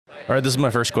All right, this is my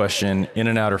first question.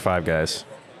 In-N-Out or Five Guys?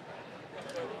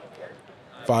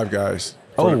 Five Guys.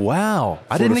 Oh, wow.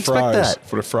 I didn't expect that.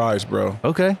 For the fries, bro.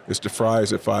 Okay. It's the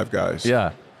fries at Five Guys.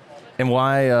 Yeah. And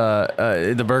why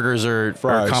the burgers are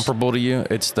comparable to you?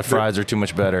 It's the fries are too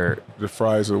much better. The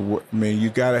fries are, you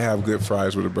got to have good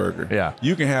fries with a burger. Yeah.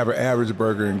 You can have an average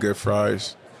burger and good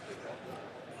fries.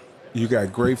 You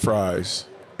got great fries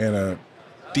and a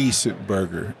decent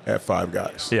burger at Five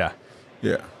Guys. Yeah.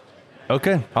 Yeah.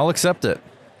 Okay, I'll accept it.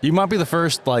 You might be the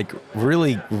first,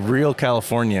 really real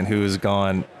Californian who has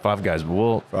gone Five Guys.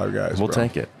 Five Guys, We'll bro.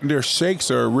 take it. And their shakes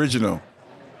are original.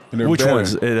 And they're Which better.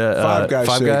 ones? Five Guys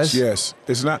Five shakes, Guys? yes.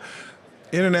 It's not.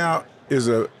 In-N-Out is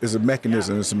a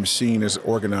mechanism. It's a machine. It's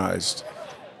organized.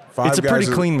 It's a pretty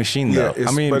clean machine, though.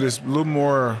 Yeah, but it's a little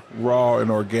more raw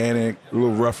and organic, a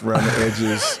little rough around the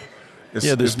edges. There's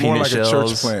it's more peanut like a church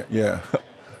shells. plant. Yeah.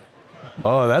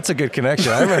 Oh, that's a good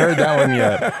connection. I haven't heard that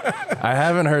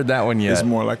one yet. It's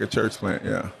more like a church plant,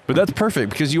 yeah. But that's perfect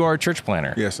because you are a church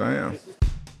planter. Yes, I am.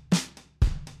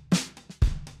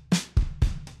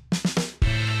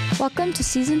 Welcome to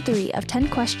Season 3 of 10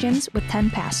 Questions with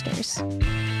 10 Pastors.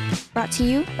 Brought to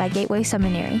you by Gateway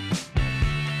Seminary.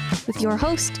 With your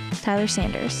host, Tyler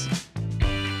Sanders.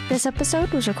 This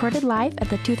episode was recorded live at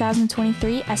the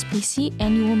 2023 SPC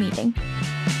Annual Meeting.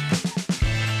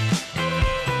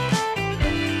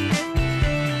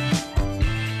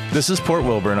 This is Port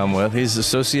Wilburn I'm with. He's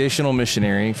associational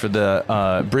missionary for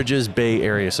the Bridges Bay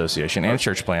Area Association and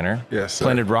church planter. Yes, sir.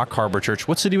 Planted Rock Harbor Church.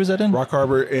 What city was that in? Rock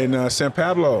Harbor in San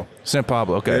Pablo. San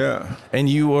Pablo, okay. Yeah. And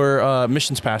you were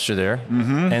missions pastor there,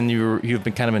 and you've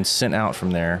been sent out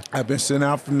from there. I've been sent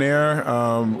out from there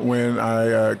when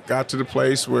I got to the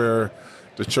place where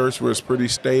the church was pretty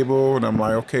stable, and I'm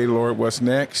like, okay, Lord, what's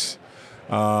next?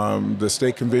 The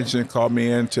state convention called me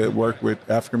in to work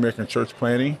with African American church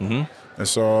planting. And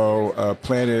so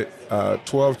planted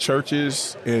 12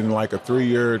 churches in like a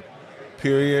 3-year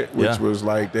period, which was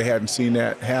like they hadn't seen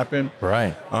that happen.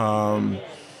 Right. And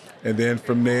then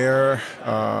from there,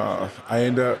 I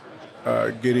ended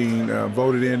up getting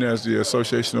voted in as the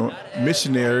associational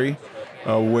missionary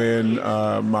when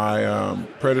my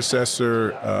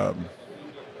predecessor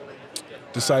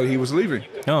decided he was leaving.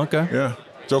 Oh, okay. Yeah,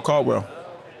 Joe Caldwell.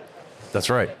 That's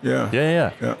right.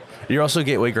 Yeah. You're also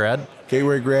Gateway grad?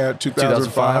 Gateway grad,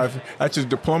 2005. Actually,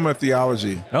 diploma of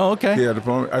theology. Oh, okay. Yeah,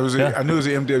 diploma. I knew it was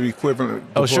the MDiv equivalent.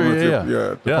 Oh, sure,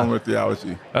 Diploma of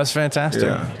theology. That's fantastic.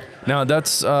 Yeah. Now,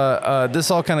 that's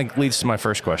this all kind of leads to my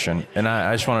first question, and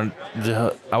I just wanted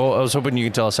to, I was hoping you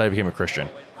could tell us how you became a Christian.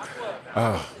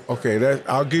 Okay,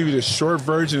 I'll give you the short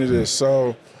version of this.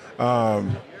 So,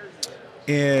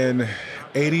 in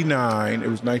 '89, it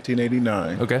was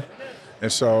 1989. Okay.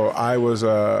 And so I was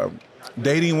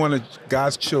dating one of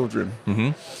God's children,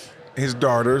 his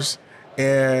daughters,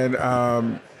 and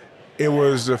it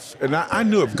was, and I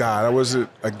knew of God. I wasn't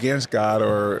against God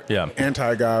or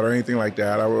anti-God or anything like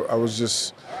that. I was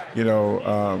just,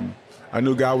 I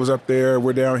knew God was up there.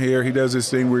 We're down here. He does this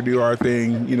thing. We do our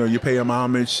thing. You pay him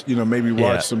homage. Maybe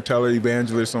watch some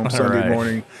televangelists on Sunday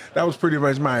morning. That was pretty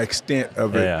much my extent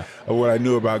of it, of what I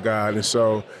knew about God. And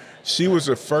so she was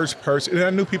the first person, and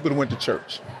I knew people that went to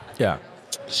church. Yeah.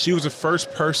 She was the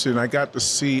first person I got to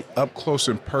see up close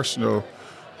and personal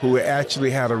who actually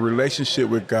had a relationship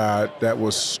with God that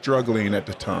was struggling at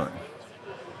the time.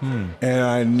 And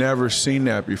I never seen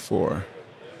that before.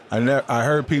 I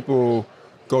heard people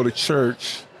go to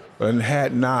church and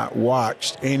had not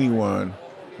watched anyone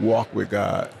walk with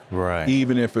God. Right.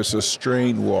 Even if it's a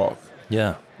strained walk.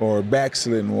 Yeah. Or a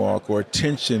backslidden walk or a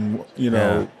tension,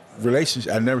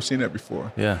 relationship. I'd never seen that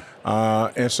before. Yeah.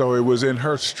 And so it was in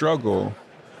her struggle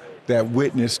that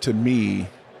witnessed to me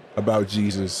about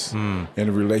Jesus and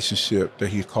the relationship that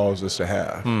he calls us to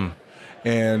have.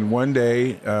 And one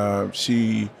day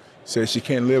she said she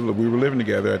can't live. We were living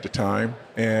together at the time.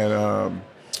 And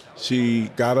she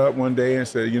got up one day and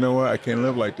said, you know what? I can't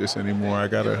live like this anymore. I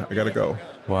gotta go.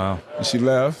 Wow. And she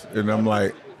left. And I'm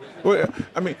like, what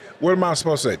am I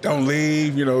supposed to say? Don't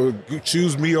leave,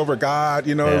 choose me over God,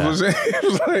 It was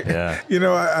like,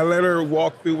 I let her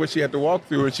walk through what she had to walk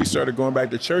through, and she started going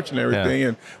back to church and everything,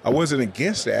 and I wasn't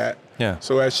against that. Yeah.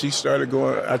 So as she started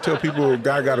going, I tell people,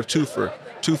 God got a two for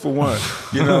one.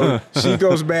 She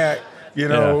goes back,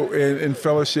 in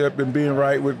fellowship and being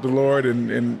right with the Lord,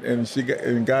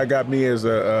 and God got me as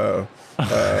a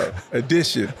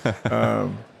addition.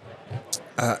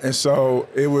 And so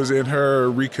it was in her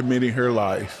recommitting her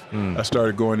life. I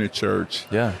started going to church.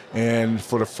 Yeah. And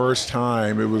for the first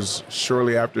time, it was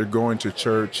shortly after going to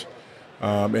church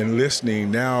and listening.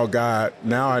 Now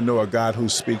I know a God who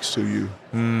speaks to you.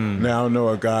 Now I know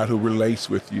a God who relates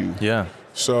with you. Yeah.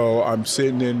 So I'm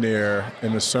sitting in there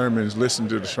in the sermons, listening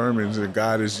to the sermons, and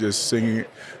God is just sending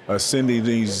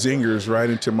these zingers right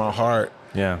into my heart.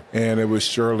 Yeah. And it was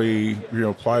surely,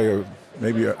 probably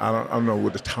I don't know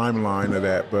what the timeline of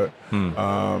that, but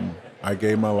I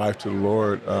gave my life to the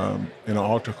Lord in an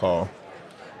altar call.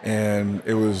 And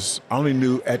I only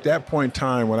knew at that point in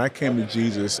time when I came to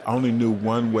Jesus, I only knew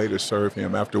one way to serve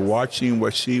him. After watching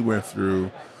what she went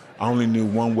through, I only knew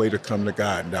one way to come to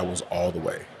God, and that was all the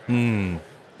way.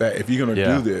 That if you're going to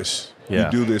do this, you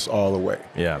do this all the way.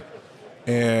 Yeah.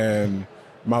 And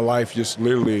my life just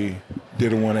literally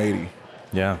did a 180.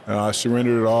 Yeah. I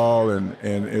surrendered it all, and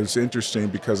it was interesting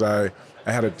because I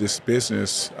had this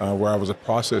business where I was a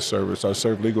process server, so I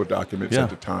served legal documents at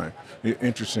the time.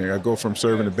 Interesting. I go from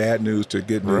serving the bad news to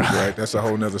good news, right? That's a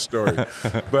whole nother story.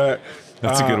 But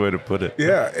that's a good way to put it.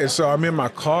 Yeah, and so I'm in my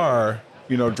car,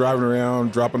 driving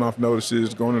around, dropping off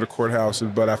notices, going to the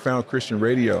courthouses, but I found Christian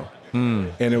radio.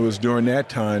 And it was during that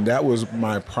time, that was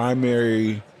my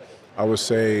primary, I would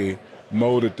say,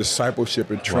 mode of discipleship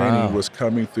and training was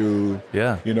coming through,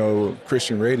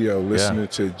 Christian radio, listening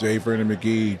to J. Vernon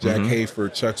McGee, Jack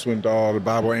Hayford, Chuck Swindoll, the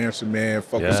Bible Answer Man,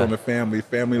 Focus on the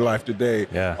Family Life Today.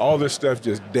 Yeah. All this stuff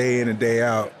just day in and day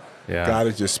out. Yeah. God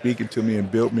is just speaking to me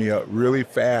and built me up really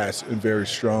fast and very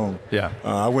strong. Yeah.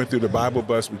 I went through the Bible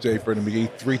bus with J. Vernon McGee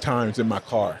 3 times in my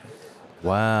car.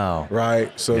 Wow.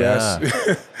 Right. So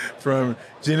that's from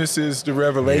Genesis to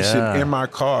Revelation in my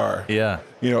car. Yeah.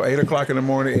 8 o'clock in the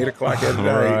morning, 8 o'clock at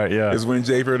night is when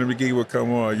J. Vernon McGee would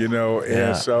come on,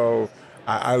 And so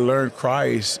I learned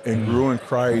Christ and grew in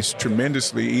Christ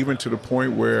tremendously, even to the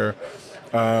point where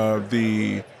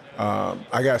I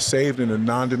got saved in a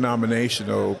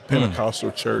non-denominational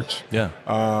Pentecostal church. Yeah.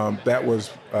 That was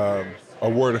a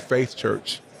Word of Faith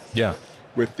church. Yeah.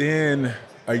 Within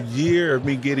a year of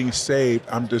me getting saved,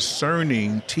 I'm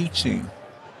discerning teaching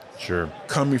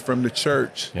coming from the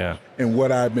church and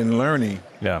what I've been learning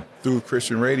through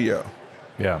Christian radio.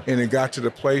 Yeah. And it got to the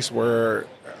place where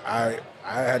I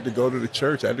had to go to the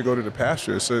church. I had to go to the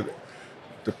pastor. So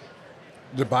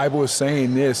the Bible is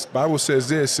saying this. The Bible says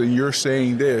this, and you're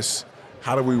saying this.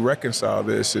 How do we reconcile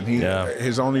this? And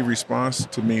his only response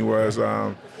to me was,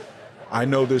 I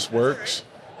know this works,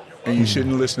 and you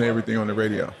shouldn't listen to everything on the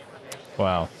radio.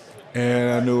 Wow.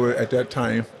 And I knew at that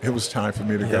time it was time for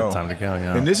me to go. Time to go,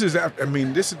 And this is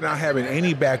not having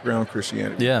any background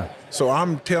Christianity. Yeah. So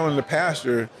I'm telling the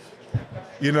pastor,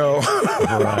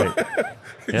 right.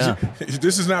 Yeah.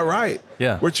 This is not right.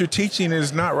 Yeah. What you're teaching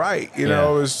is not right.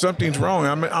 Something's wrong.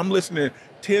 I'm listening to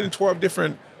 10, 12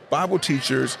 different Bible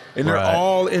teachers, and they're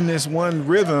all in this one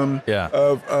rhythm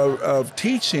of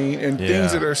teaching and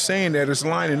things that they're saying that is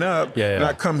lining up. Yeah. And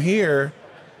I come here,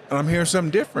 and I'm hearing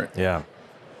something different. Yeah.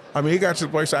 It got to the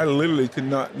place I literally could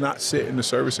not sit in the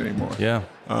service anymore. Yeah.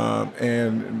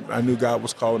 And I knew God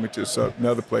was calling me to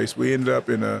another place. We ended up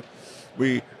in I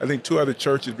think 2 other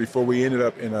churches before we ended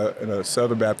up in a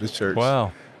Southern Baptist church.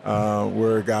 Wow.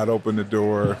 Where God opened the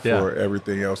door for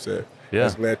everything else that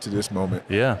has led to this moment.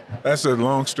 Yeah. That's a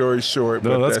long story short.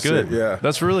 No, but that's good. Yeah.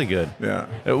 That's really good. Yeah.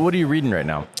 What are you reading right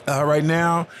now? Right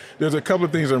now, there's a couple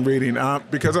of things I'm reading.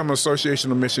 Because I'm an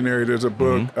associational missionary, there's a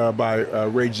book by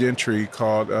Ray Gentry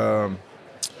called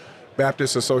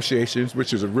Baptist Associations,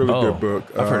 which is a really good book.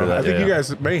 I've heard of that. I think you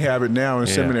guys may have it now in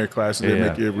seminary classes. They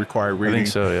make it required reading. I think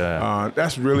so, yeah.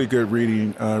 That's really good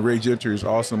reading. Ray Gentry is an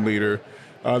awesome leader.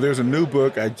 There's a new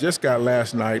book I just got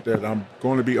last night that I'm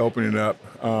going to be opening up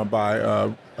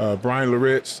by Bryan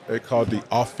Loritts called The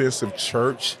Offensive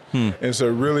Church. It's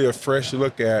really a fresh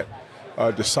look at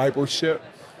discipleship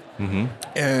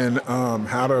and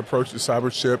how to approach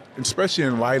discipleship, especially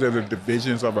in light of the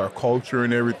divisions of our culture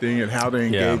and everything, and how to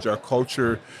engage our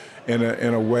culture in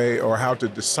a way, or how to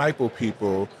disciple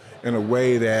people in a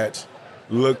way that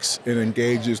looks and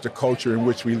engages the culture in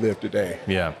which we live today.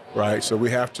 Yeah. Right? So we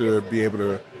have to be able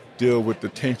to deal with the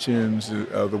tensions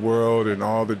of the world and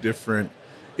all the different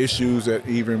issues that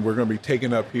even we're going to be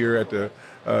taking up here at the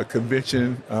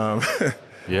convention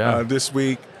this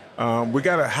week. We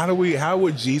got to, how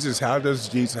would Jesus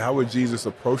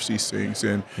approach these things,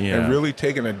 and really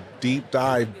taking a deep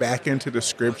dive back into the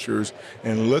scriptures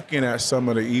and looking at some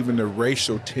of the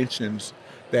racial tensions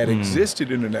that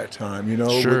existed in that time,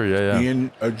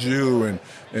 being a Jew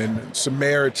and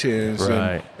Samaritans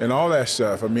and all that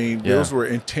stuff. Those were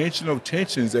intentional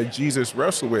tensions that Jesus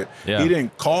wrestled with. Yeah. He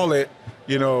didn't call it,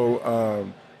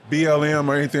 BLM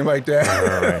or anything like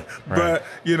that. But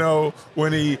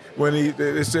when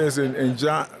it says in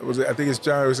John, I think it's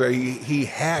John, was he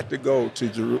had to go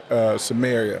to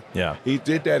Samaria. Yeah, he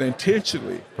did that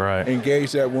intentionally. Right,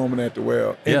 engaged that woman at the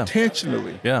well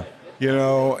intentionally. Yeah.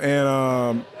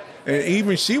 And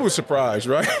even she was surprised,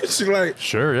 right? She's like,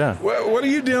 Sure, yeah. what are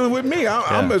you dealing with me?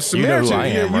 I'm a Samaritan. You know who I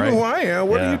am, You right? know who I am.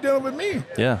 What are Yeah. you dealing with me?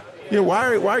 Yeah.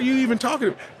 Why are you even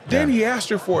talking? Then he asked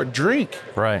her for a drink.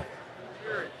 Right.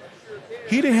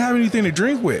 He didn't have anything to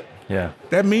drink with. Yeah.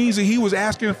 That means that he was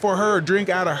asking for her a drink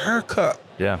out of her cup,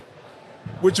 Yeah.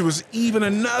 which was even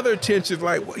another tension.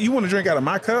 Like, you want to drink out of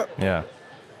my cup? Yeah.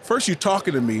 First, you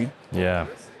talking to me, Yeah.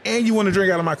 and you want to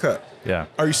drink out of my cup. Yeah.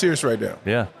 Are you serious right now?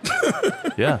 Yeah.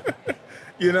 Yeah.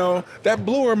 That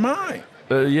blew her mind.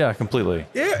 Yeah, completely.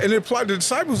 Yeah, and the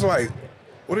disciples were like,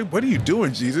 what are you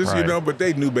doing, Jesus? Right. But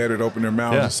they knew better to open their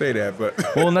mouths and say that.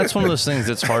 But well, and that's one of those things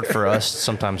that's hard for us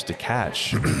sometimes to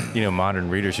catch, modern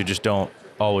readers who just don't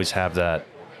always have that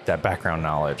background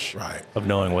knowledge Right. of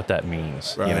knowing what that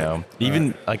means, Right.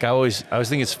 Even like I always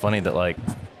think it's funny that like,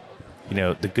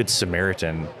 the Good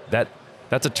Samaritan,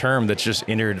 that's a term that's just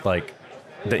entered like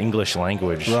the English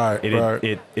language.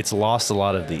 Right. It's lost a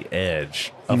lot of the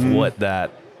edge of what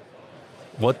that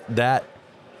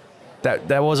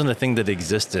wasn't a thing that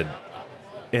existed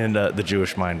in the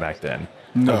Jewish mind back then.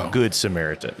 No. A Good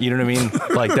Samaritan. You know what I mean?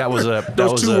 Like that was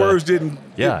those two words didn't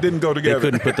go together. They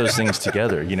couldn't put those things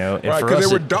together, And right, for because us,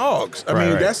 they were dogs. I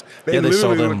mean, right. They they saw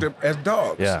literally them looked as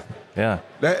dogs. Yeah, yeah,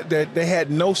 That they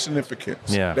had no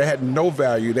significance. Yeah. They had no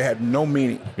value. They had no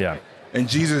meaning. yeah, And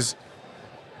Jesus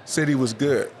said he was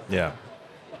good. yeah,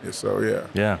 So yeah.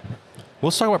 yeah.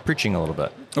 Let's talk about preaching a little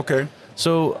bit. Okay.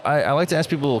 So I like to ask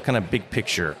people kind of big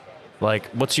picture, like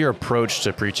what's your approach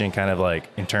to preaching, kind of like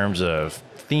in terms of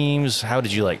themes? How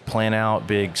did you like plan out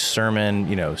big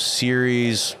sermon,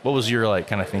 series? What was your like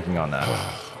kind of thinking on that?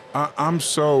 I'm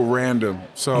so random.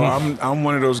 So I'm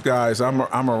one of those guys. I'm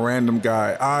a random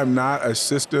guy. I'm not a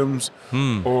systems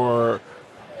or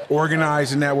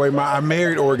organized in that way. I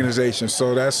married organization,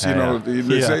 so that's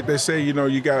they say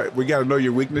we got to know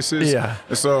your weaknesses. Yeah.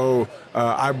 And so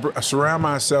I surround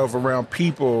myself around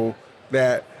people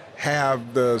that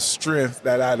have the strength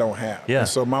that I don't have. Yeah. And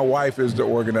so my wife is the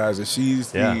organizer.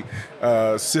 She's the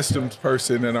systems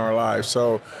person in our lives.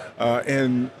 So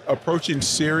in approaching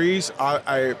series,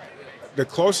 the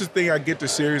closest thing I get to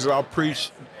series is I'll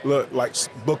preach like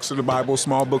books of the Bible,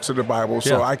 small books of the Bible,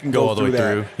 so I can go all the through way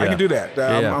that. through. I can do that.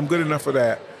 Yeah. I'm good enough for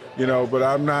that. But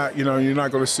I'm not. You're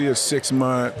not going to see a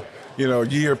 6-month,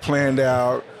 year planned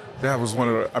out. That was one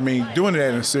of doing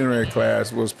that in a seminary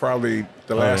class was probably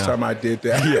the last time I did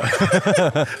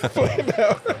that.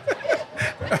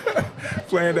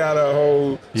 Planned out a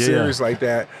whole series like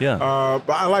that. Yeah.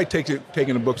 But I like taking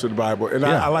the books of the Bible, and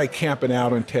I like camping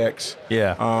out in text.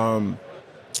 Yeah.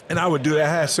 And I would do that. I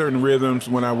had certain rhythms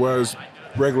when I was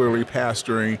regularly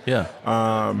pastoring. Yeah.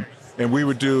 And we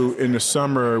would do, in the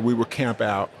summer, we would camp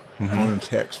out on the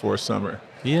text for a summer.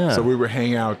 Yeah. So we would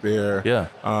hang out there. Yeah.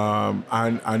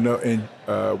 I know, and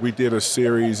we did a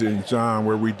series in John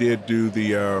where we did do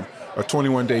the a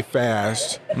 21-day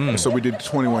fast. So we did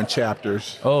 21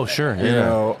 chapters. Oh, sure.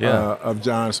 Yeah. Of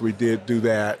John. So we did do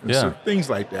that. And so things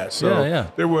like that. So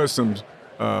there was some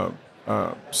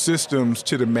systems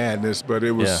to the madness, but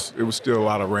it was still a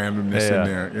lot of randomness in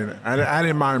there. I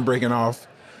didn't mind breaking off.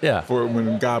 Yeah. For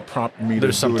when God prompted me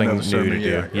There's to something do another new sermon.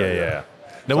 to do. Yeah.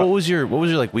 Now, what was your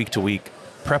like week to week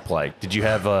prep like? Did you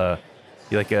have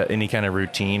any kind of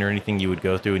routine or anything you would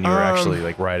go through when you were actually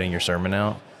like writing your sermon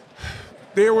out?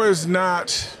 There was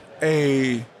not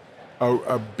a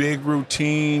big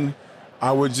routine.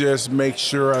 I would just make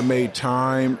sure I made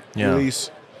time at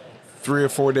least 3 or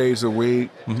 4 days a week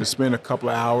to spend a couple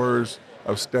of hours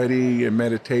of study and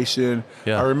meditation.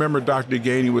 Yeah. I remember Dr.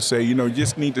 Gainey would say, you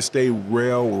just need to stay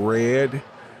well read,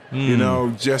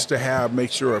 just to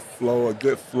make sure a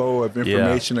good flow of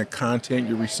information and content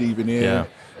you're receiving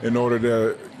in order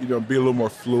to, be a little more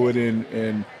fluid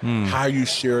in how you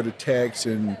share the text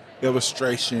and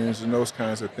illustrations and those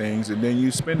kinds of things. And then you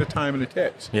spend the time in the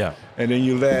text. Yeah. And then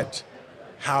you let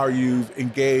how you've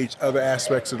engaged other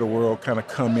aspects of the world kind of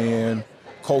come in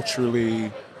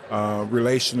culturally,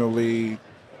 relationally,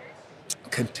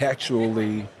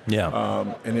 contextually,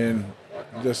 and then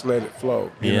just let it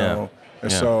flow, you know.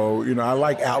 And so, I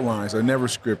like outlines. I never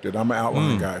scripted. I'm an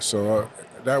outline guy. So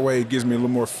that way it gives me a little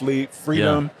more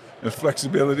freedom and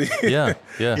flexibility.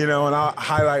 And I'll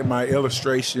highlight my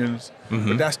illustrations.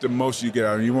 But that's the most you get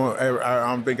out of it. You won't ever, I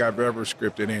don't think I've ever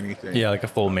scripted anything. Yeah, like a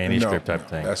full manuscript type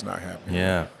thing. That's not happening.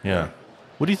 Yeah.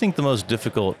 What do you think the most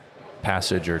difficult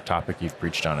passage or topic you've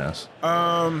preached on is?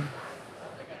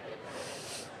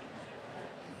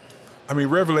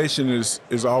 Revelation is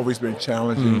always been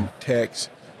challenging text.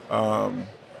 And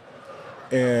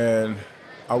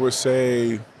I would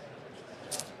say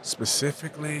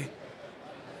specifically,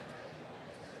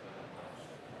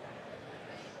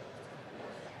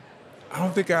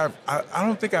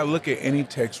 don't think I look at any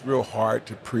text real hard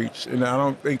to preach, and I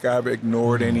don't think I've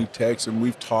ignored any text. And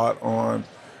we've taught on,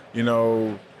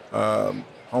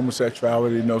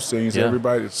 homosexuality and those things. Yeah.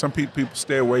 Everybody, some people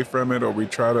stay away from it, or we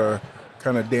try to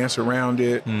kind of dance around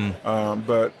it.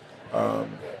 But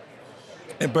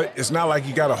it's not like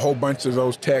you got a whole bunch of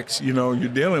those texts, you're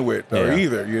dealing with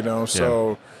either.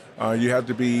 So you have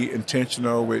to be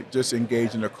intentional with just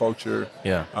engaging the culture.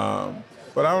 Yeah.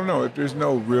 But I don't know if there's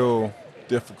no real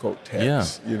difficult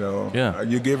text.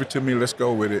 You give it to me, let's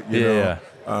go with it.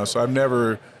 So I've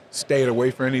never stayed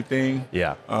away from anything.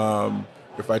 Yeah.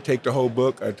 If I take the whole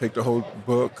book, I take the whole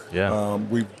book. Yeah.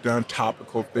 We've done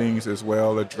topical things as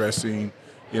well, addressing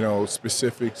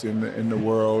specifics in the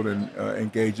world and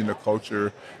engaging the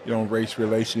culture, race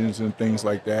relations and things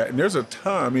like that. And there's a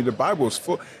ton. I mean, the Bible is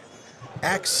full.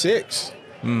 Acts 6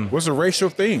 was a racial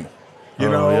thing.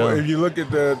 If you look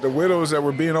at the widows that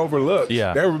were being overlooked,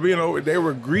 they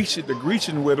were Grecian. The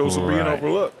Grecian widows were being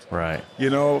overlooked. Right.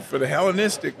 For the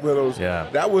Hellenistic widows,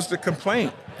 that was the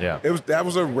complaint. Yeah. That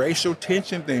was a racial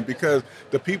tension thing, because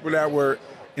the people that were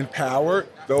empowered,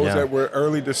 those that were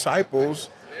early disciples,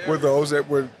 were those that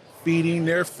were feeding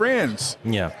their friends.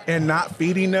 Yeah. And not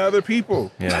feeding the other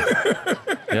people. Yeah.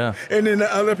 Yeah. And then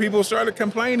the other people started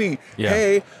complaining. Yeah.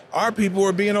 Hey, our people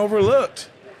were being overlooked.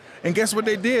 And guess what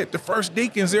they did? The first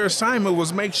deacons, their assignment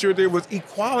was make sure there was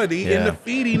equality in the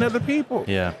feeding of the people.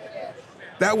 Yeah.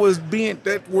 That were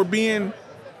being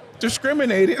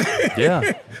discriminated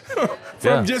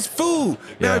from just food.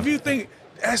 Now, if you think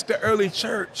that's the early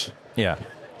church,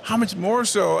 how much more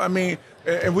so? I mean,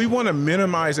 and we want to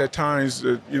minimize at times,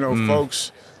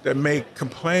 folks that make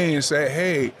complaints, say,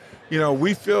 hey,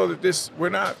 we feel that we're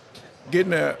not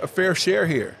getting a fair share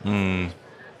here. And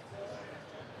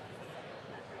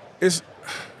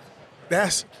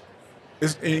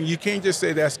you can't just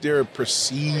say that's their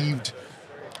perceived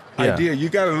idea. You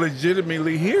got to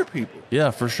legitimately hear people.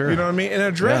 Yeah, for sure. You know what I mean? And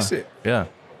address it. Yeah.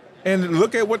 And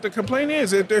look at what the complaint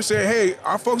is. If they're saying, hey,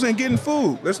 our folks ain't getting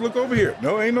food, let's look over here.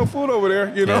 No, ain't no food over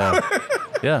there,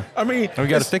 Yeah. I mean, and we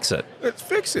got to fix it. Let's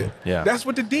fix it. Yeah. That's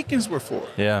what the deacons were for.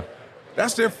 Yeah.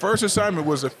 That's their first assignment,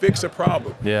 was to fix a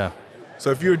problem. Yeah.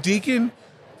 So if you're a deacon,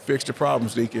 fix the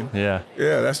problems, deacon. Yeah.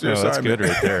 Yeah, that's their assignment.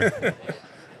 That's good right there.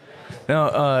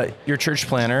 Now, you're church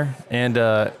planner and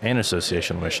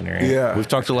associational missionary. Yeah. We've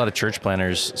talked to a lot of church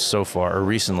planners so far, or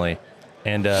recently,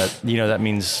 and that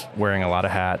means wearing a lot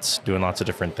of hats, doing lots of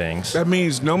different things. That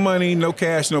means no money, no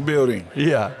cash, no building.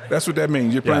 Yeah. That's what that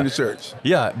means. You're planning the church.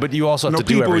 Yeah, but you also have to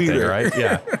do everything, either. Right?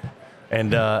 Yeah.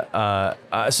 And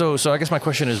so I guess my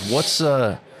question is, what's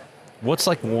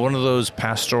like one of those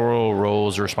pastoral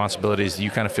roles or responsibilities that you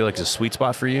kind of feel like is a sweet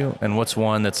spot for you? And what's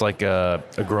one that's like a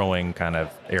growing kind of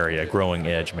area, growing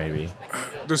edge maybe?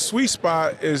 The sweet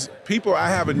spot is people. I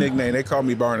have a nickname. They call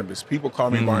me Barnabas. People call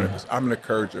me Barnabas. I'm an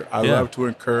encourager. I love to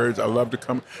encourage. I love to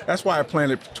come. That's why I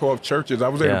planted 12 churches. I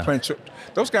was able to plant church.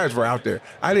 Those guys were out there.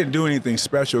 I didn't do anything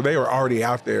special. They were already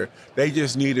out there. They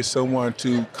just needed someone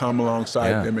to come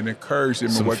alongside them and encourage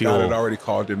them in what God had already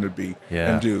called them to be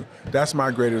and do. That's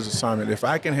my greatest assignment. If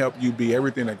I can help you be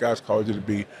everything that God's called you to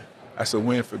be, that's a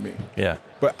win for me. Yeah.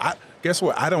 But guess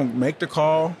what? I don't make the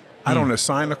call. I don't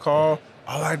assign the call.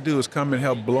 All I do is come and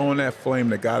help blowing that flame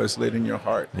that God has lit in your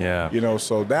heart. Yeah.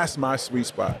 So that's my sweet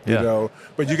spot,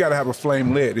 But you got to have a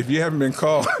flame lit. If you haven't been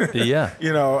called, I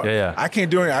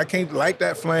can't do it. I can't light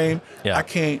that flame. Yeah. I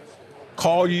can't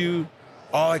call you.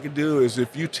 All I can do is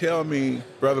if you tell me,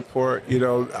 Brother Port,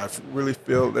 I really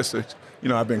feel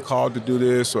I've been called to do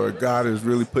this, or God is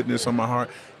really putting this on my heart.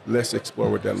 Let's explore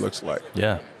what that looks like.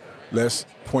 Yeah. Let's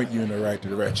point you in the right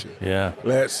direction. Yeah.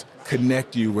 Let's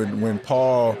connect you. When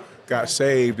Paul got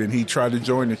saved and he tried to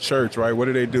join the church, right? What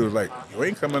did they do? Like, you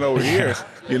ain't coming over here.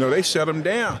 They shut him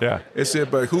down. Yeah. It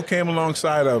said, but who came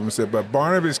alongside of him? It said, but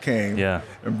Barnabas came. Yeah.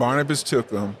 And Barnabas took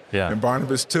him. Yeah. And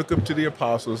Barnabas took him to the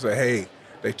apostles and said, hey,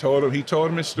 he told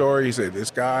him his story. He said,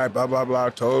 this guy, blah, blah, blah,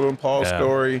 told him Paul's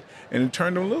story, and it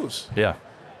turned him loose. Yeah.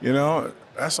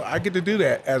 I get to do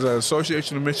that as an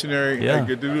associational missionary. Yeah. I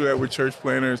get to do that with church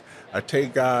planners. I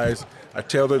take guys, I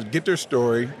tell them, get their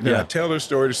story, and then I tell their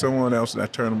story to someone else, and I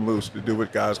turn them loose to do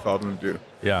what God's called them to do.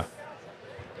 Yeah.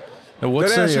 Now,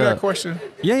 Did I answer that question?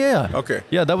 Yeah. Okay.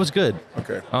 Yeah, that was good.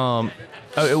 Okay.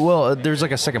 There's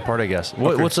like a second part, I guess.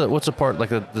 What's a part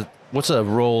like what's a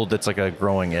role that's like a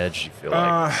growing edge, you feel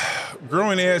like?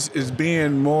 Growing edge is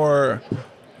being more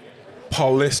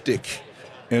Paulistic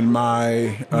in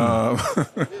my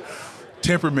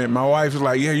temperament. My wife is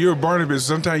like, yeah, you're a Barnabas.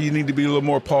 Sometimes you need to be a little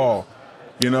more Paul,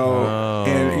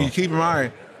 And you keep in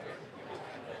mind,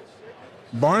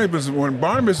 when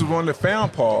Barnabas was one that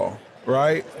found Paul,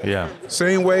 right? Yeah.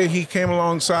 Same way he came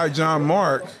alongside John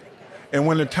Mark, and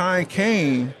when the time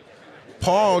came,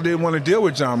 Paul didn't want to deal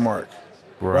with John Mark,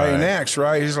 right? In Acts,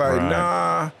 right? He's like,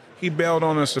 nah, he bailed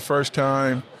on us the first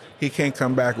time. He can't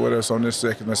come back with us on this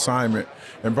second assignment.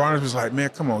 And Barnabas was like, man,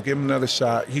 come on, give him another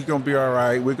shot. He's going to be all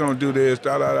right. We're going to do this,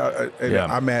 And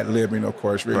I'm ad-libbing, of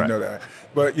course. We know that.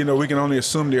 But, we can only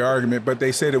assume the argument. But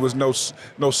they said it was no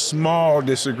small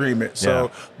disagreement. So,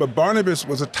 but Barnabas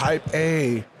was a type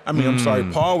A. I'm sorry,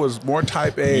 Paul was more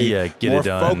type A, more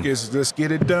focused. Let's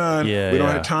get it done. We don't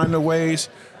have time to waste.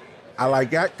 I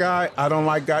like that guy. I don't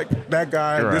like that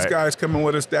guy. Right. This guy's coming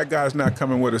with us. That guy's not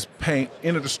coming with us. Paint.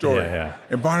 End of the story.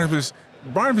 And Barnabas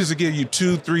will give you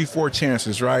 2, 3, 4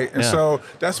 chances, right? And so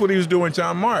that's what he was doing,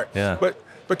 John Mark. But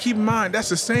keep in mind, that's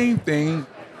the same thing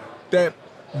that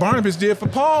Barnabas did for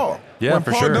Paul. When for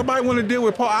Paul, sure. Nobody wanted to deal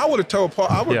with Paul. I would have told Paul.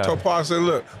 I said,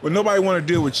 look, when nobody wanted to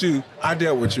deal with you, I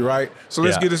dealt with you, right? So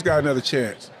let's give this guy another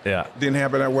chance. Didn't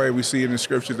happen that way. We see it in the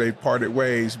scripture they parted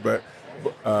ways, but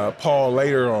Paul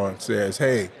later on says,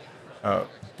 hey,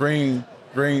 bring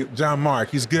John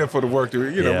Mark. He's good for the work.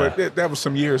 But that was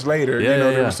some years later.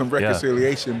 There was some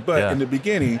reconciliation. But in the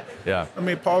beginning,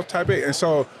 Paul's type A. And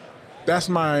so that's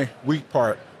my weak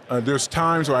part. There's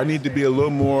times where I need to be a little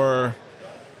more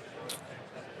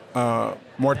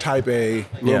type A, a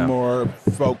little more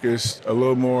focused, a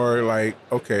little more like,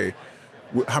 okay,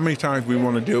 how many times we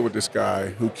want to deal with this guy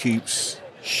who keeps,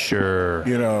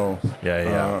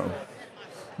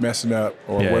 messing up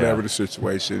or whatever the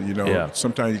situation,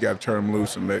 sometimes you got to turn them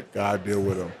loose and let God deal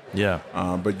with them.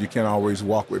 But you can't always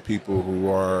walk with people who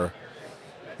are,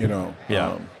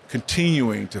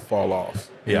 continuing to fall off,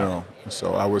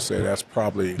 So I would say that's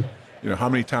probably, how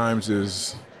many times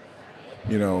is,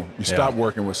 you stop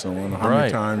working with someone, how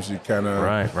many times you kind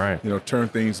of, turn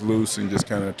things loose and just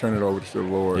kind of turn it over to the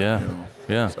Lord.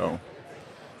 So,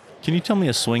 can you tell me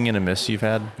a swing and a miss you've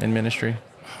had in ministry?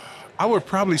 I would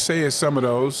probably say it's some of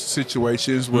those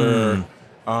situations where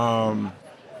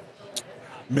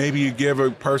maybe you give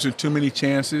a person too many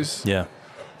chances. We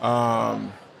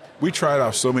tried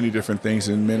out so many different things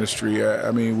in ministry.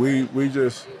 I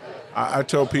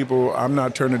tell people I'm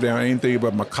not turning down anything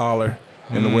but my collar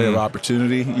in the way of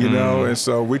opportunity, and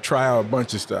so we try out a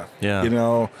bunch of stuff.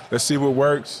 Let's see what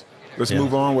works. Let's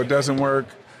move on. What doesn't work.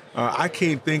 I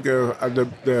can't think of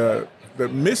the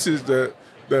misses,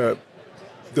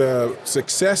 the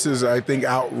successes, I think,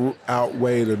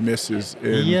 outweigh the misses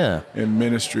in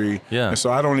ministry. And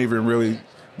so I don't even really,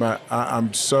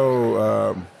 I'm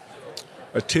so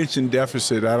attention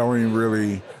deficit, I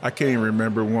can't even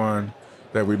remember one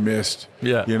that we missed.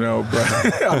 But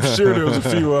I'm sure there was a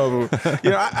few of them.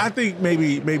 I think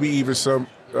maybe even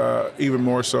even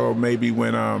more so maybe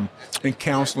when in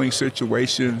counseling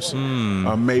situations,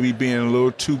 maybe being a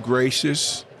little too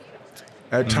gracious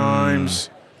at times.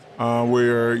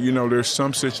 Where, there's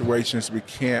some situations we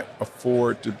can't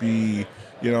afford to be,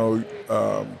 too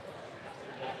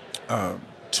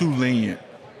lenient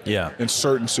in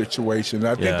certain situations.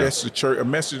 I think that's a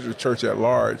message of the church at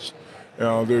large.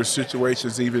 There's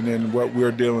situations even in what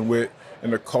we're dealing with in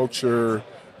the culture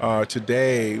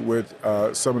today with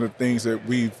some of the things that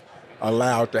we've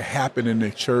allowed to happen in the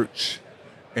church,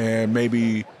 and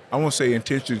maybe, I won't say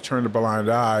intentionally turn a blind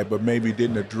eye, but maybe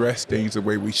didn't address things the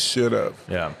way we should have.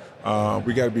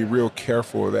 We got to be real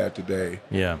careful of that today.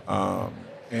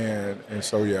 And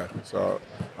so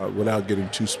without getting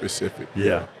too specific.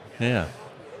 There's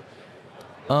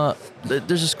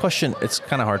this question. It's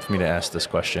kind of hard for me to ask this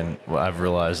question. Well, I've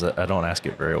realized that I don't ask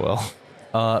it very well.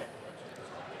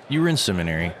 You were in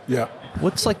seminary.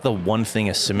 What's like the one thing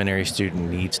a seminary student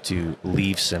needs to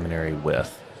leave seminary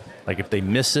with? Like if they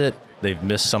miss it, they've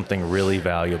missed something really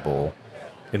valuable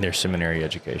in their seminary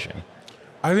education.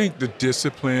 I think the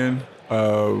discipline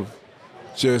of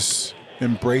just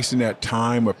embracing that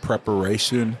time of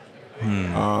preparation.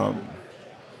 I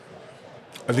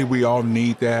think we all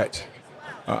need that.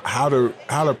 How to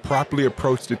properly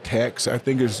approach the text, I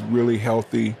think, is really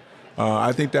healthy.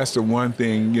 I think that's the one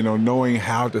thing, knowing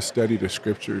how to study the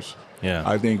scriptures.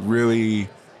 I think really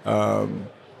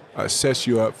sets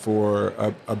you up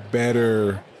for a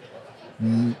better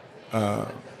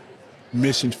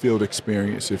mission field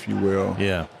experience, if you will,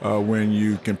 when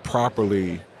you can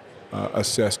properly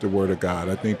assess the Word of God.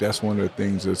 I think that's one of the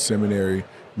things that seminary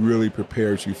really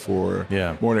prepares you for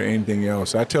more than anything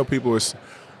else. I tell people,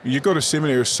 you go to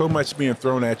seminary, there's so much being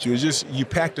thrown at you. It's just, you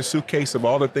pack the suitcase of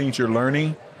all the things you're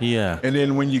learning. And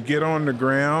then when you get on the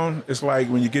ground, it's like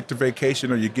when you get to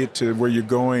vacation or you get to where you're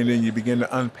going, and you begin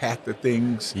to unpack the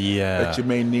things that you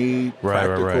may need,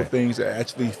 practical things that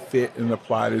actually fit and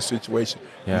apply to the situation,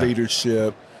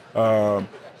 leadership,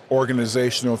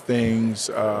 organizational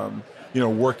things,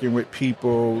 working with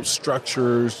people,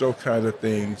 structures, those kind of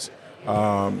things.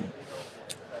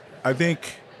 I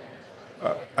think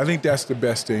that's the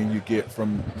best thing you get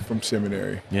from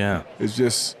seminary. Yeah. It's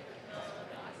just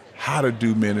how to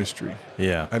do ministry.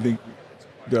 Yeah. I think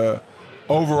the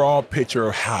overall picture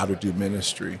of how to do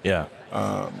ministry. Yeah.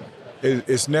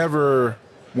 It's never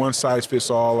one size fits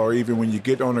all, or even when you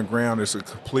get on the ground, it's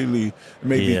completely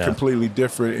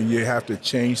different, and you have to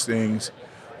change things.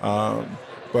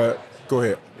 But go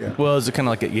ahead. Yeah. Well, is it kind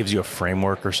of like it gives you a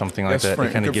framework or something like that?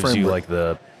 It kind of gives framework. you like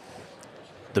the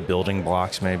building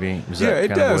blocks, maybe? Is Yeah, that it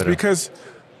kind of does, way to- because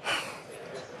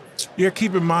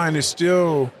keep in mind it's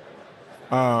still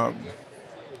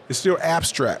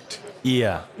abstract.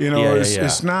 Yeah.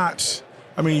 It's not.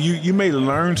 I mean, you may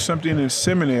learn something in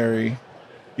seminary,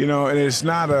 and it's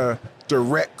not a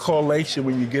direct correlation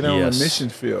when you get on the mission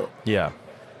field. Yeah.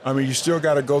 I mean, you still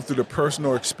got to go through the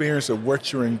personal experience of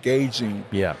what you're engaging,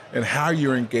 and how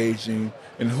you're engaging,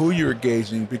 and who you're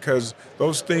engaging, because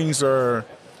those things are,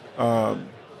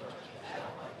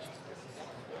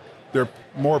 they're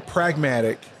more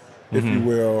pragmatic, if you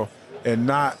will, and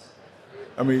not.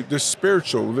 I mean, this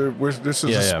spiritual. This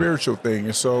is a spiritual thing,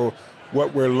 and so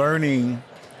what we're learning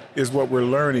is what we're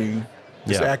learning.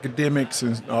 It's academics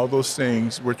and all those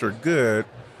things, which are good,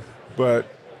 but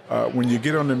when you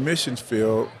get on the missions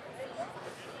field,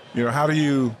 how do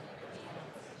you?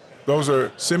 Those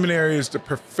are seminary is the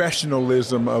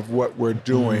professionalism of what we're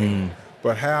doing,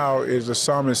 but how, as the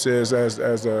psalmist says,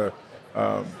 as a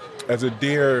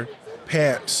deer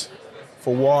pants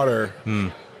for water.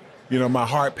 My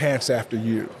heart pants after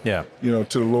you. Yeah. To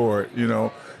the Lord.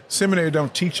 Seminary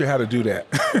don't teach you how to do that.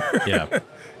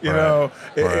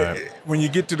 When you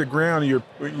get to the ground, you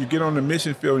get on the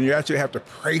mission field, and you actually have to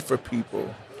pray for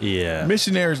people. Yeah.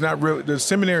 Missionary is not really. The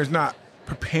seminary is not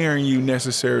preparing you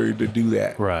necessarily to do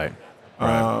that. Right.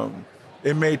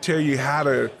 It may tell you how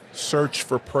to search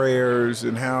for prayers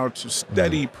and how to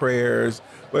study prayers,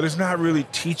 but it's not really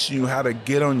teaching you how to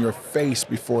get on your face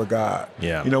before God.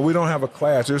 Yeah. We don't have a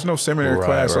class. There's no seminary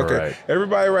class. Okay.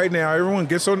 Everybody right now, everyone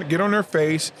get on their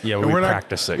face. Yeah, we're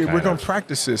practice it. We're going to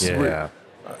practice this. Yeah.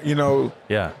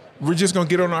 We're just going to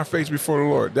get on our face before the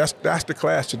Lord. That's the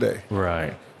class today.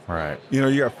 Right. Right.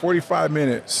 You got 45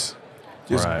 minutes.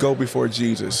 Just go before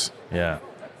Jesus. Yeah.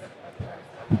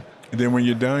 And then when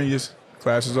you're done,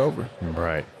 class is over.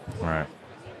 Right. Right.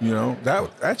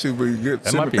 That actually would be good.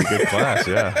 That might be a good class,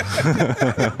 yeah.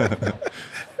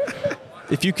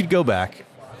 If you could go back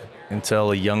and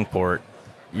tell a young Port,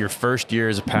 your first year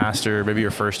as a pastor, maybe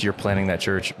your first year planning that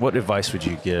church, what advice would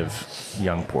you give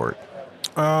young Port?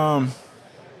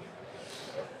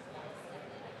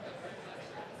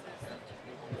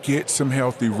 Get some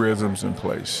healthy rhythms in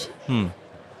place.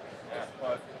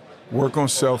 Work on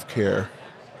self-care.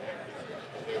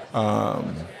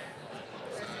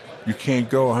 You can't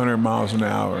go 100 miles an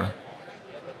hour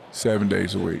 7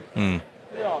 days a week.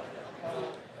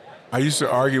 I used to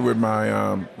argue with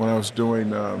my, when I was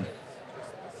doing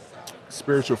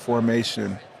spiritual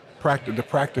formation, the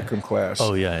practicum class.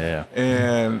 Oh, yeah.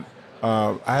 And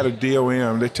I had a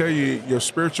DOM. They tell you your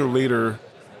spiritual leader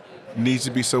needs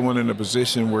to be someone in a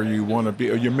position where you want to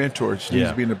be, or your mentor needs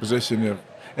to be in a position of,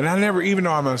 and I never, even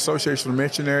though I'm an associational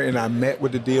missionary and I met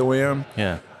with the DOM,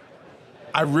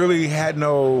 I really had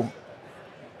no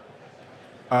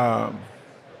I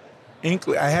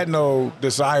had no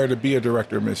desire to be a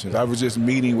director of missions. I was just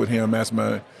meeting with him as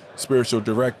my spiritual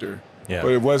director. Yeah.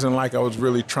 But it wasn't like I was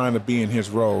really trying to be in his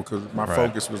role, because my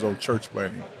focus was on church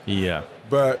planting. Yeah.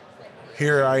 But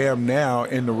here I am now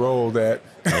in the role that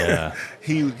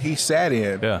he sat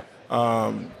in. Yeah.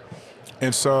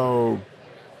 And so,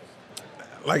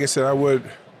 like I said, I would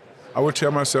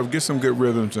tell myself, get some good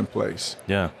rhythms in place.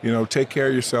 Yeah. Take care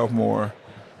of yourself more.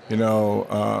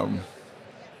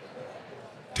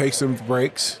 Take some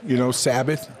breaks.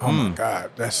 Sabbath. Oh my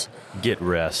God, that's get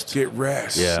rest. Get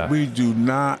rest. Yeah. We do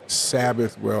not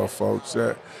Sabbath well, folks.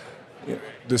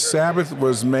 The Sabbath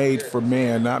was made for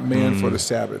man, not man for the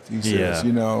Sabbath. He says,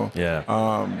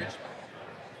 Yeah.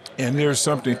 And there's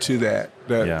something to that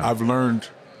I've learned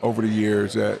over the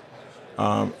years that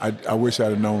I wish I'd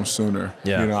have known sooner.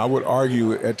 Yeah. I would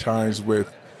argue at times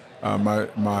with my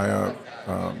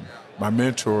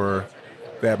mentor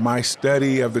that my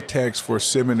study of the text for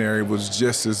seminary was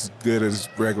just as good as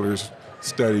regular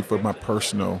study for my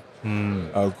personal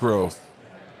growth.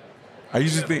 I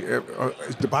usually think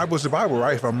the Bible is the Bible,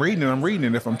 right? If I'm reading it, I'm reading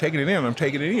it. If I'm taking it in, I'm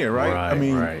taking it in, right? I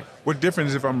mean, what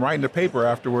difference if I'm writing the paper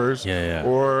afterwards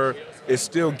or it's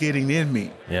still getting in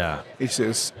me. Yeah. He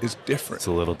says, it's different. It's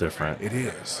a little different. It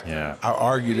is. Yeah. I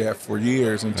argued that for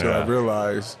years until I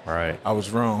realized right. I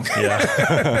was wrong. Yeah.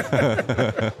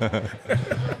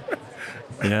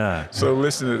 Yeah. So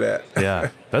listen to that. Yeah.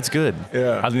 That's good.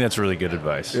 Yeah. I think that's really good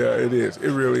advice. Yeah, it is. It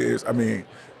really is. I mean,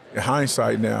 in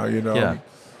hindsight now, you know. Yeah.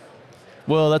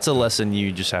 Well, that's a lesson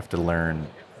you just have to learn.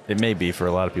 It may be for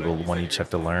a lot of people one you just have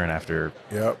to learn after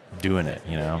doing it,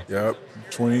 you know. Yep.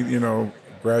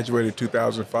 Graduated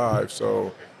 2005,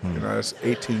 so that's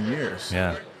 18 years.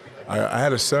 Yeah. I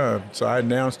had a son, so I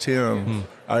announced him.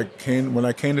 When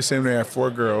I came to seminary, I had 4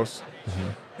 girls,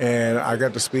 and I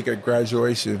got to speak at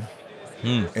graduation.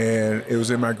 And it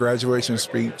was in my graduation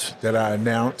speech that I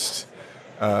announced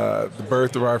the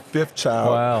birth of our 5th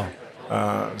child,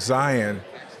 Zion.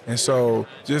 And so,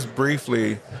 just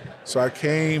briefly, so I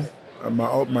came.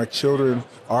 My children,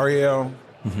 Ariel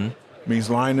means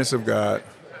lioness of God.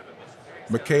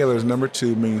 Michaela is number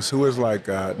 2, means who is like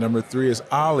God. Number 3 is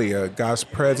Alia, God's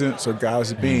presence or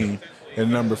God's being.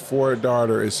 And number 4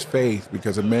 daughter is Faith,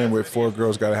 because a man with 4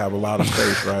 girls got to have a lot of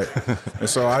faith, right? And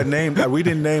so we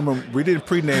didn't name them, we didn't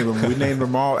pre-name them, we named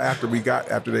them all after they got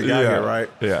here, right?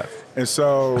 Yeah. And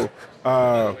so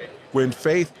when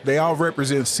Faith, they all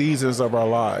represent seasons of our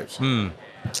lives.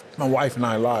 My wife and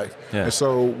I life. Yeah. And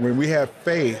so when we had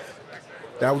Faith,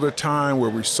 that was a time where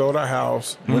we sold our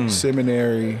house, went to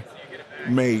seminary,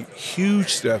 made huge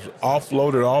steps,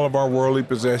 offloaded all of our worldly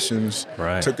possessions,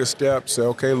 took a step, said,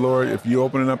 okay, Lord, if you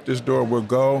opening up this door, we'll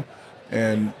go,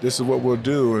 and this is what we'll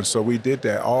do. And so we did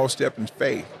that, all stepped in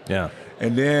faith. Yeah.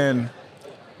 And then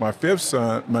my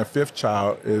 5th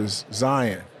child is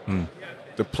Zion,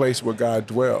 the place where God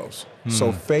dwells.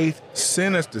 So faith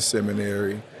sent us to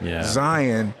seminary. Yeah.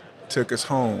 Zion took us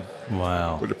home.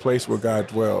 Wow. For the place where God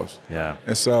dwells. Yeah.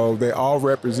 And so they all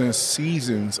represent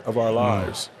seasons of our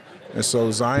lives. And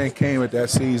so Zion came at that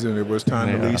season. It was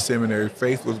time to leave seminary.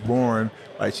 Faith was born,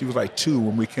 she was 2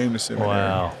 when we came to seminary.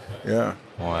 Wow. Yeah.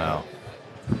 Wow.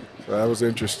 So that was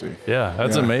interesting. Yeah,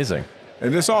 that's amazing.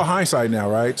 And it's all hindsight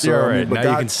now, right? So, right. But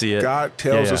now you can see it. God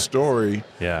tells a story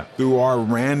through our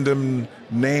random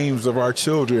names of our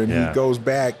children. Yeah. He goes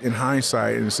back in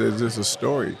hindsight and says, this is a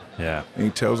story. Yeah. And he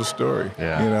tells a story.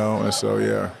 Yeah. And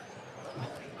so,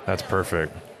 That's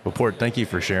perfect. Well, Port, thank you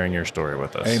for sharing your story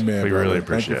with us. Amen. We really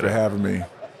appreciate it. Thank you for having me.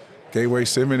 Gateway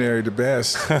Seminary, the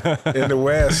best in the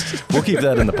West. We'll keep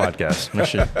that in the podcast.